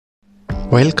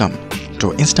Welcome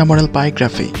to Insta Model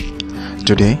Biography.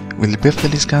 Today we'll briefly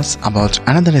discuss about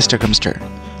another Instagram star,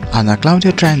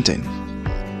 Claudia Trentin.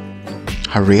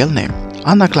 Her real name,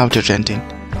 Claudia Trentin.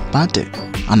 Birthday,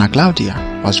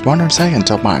 Claudia was born on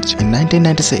 2nd of March in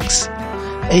 1996.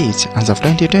 Age as of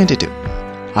 2022.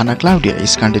 Claudia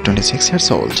is currently 26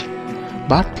 years old.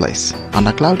 Birthplace,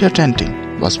 Claudia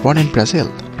Trentin was born in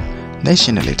Brazil.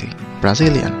 Nationality,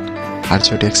 Brazilian. Her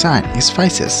zodiac sign is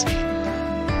Pisces.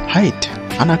 Height,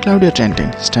 Claudia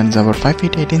Trentin stands about 5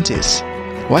 feet 8 inches.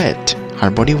 Weight,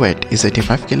 her body weight is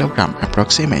 85 kg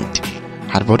approximate.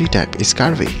 Her body type is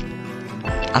curvy.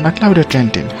 Claudia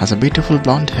Trentin has a beautiful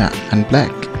blonde hair and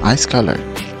black eyes color.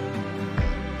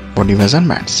 Body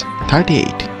measurements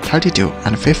 38, 32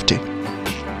 and 50.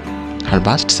 Her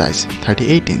bust size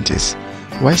 38 inches.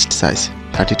 Waist size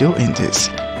 32 inches.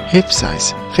 Hip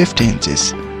size 50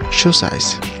 inches. Shoe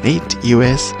size 8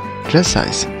 US. Dress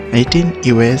size 18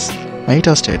 US.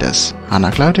 Marital status,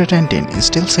 Claudia Trentin is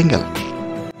still single.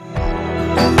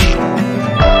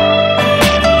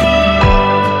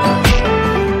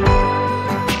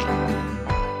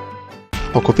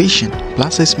 Occupation,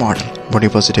 plus size model, body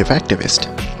positive activist,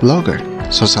 blogger,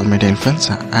 social media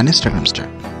influencer and Instagram star.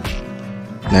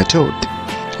 Net worth,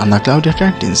 Claudia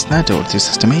Trentin's net worth is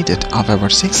estimated of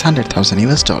about $600,000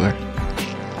 US.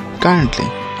 Currently,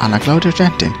 Claudia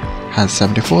Trentin has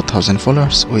 74,000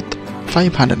 followers with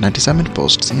 597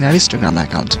 posts in her Instagram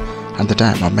account at the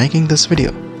time of making this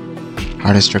video.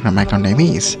 Her Instagram account name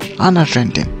is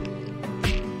Trentin.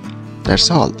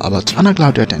 That's all about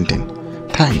Claudia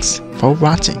Trentin. Thanks for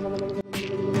watching.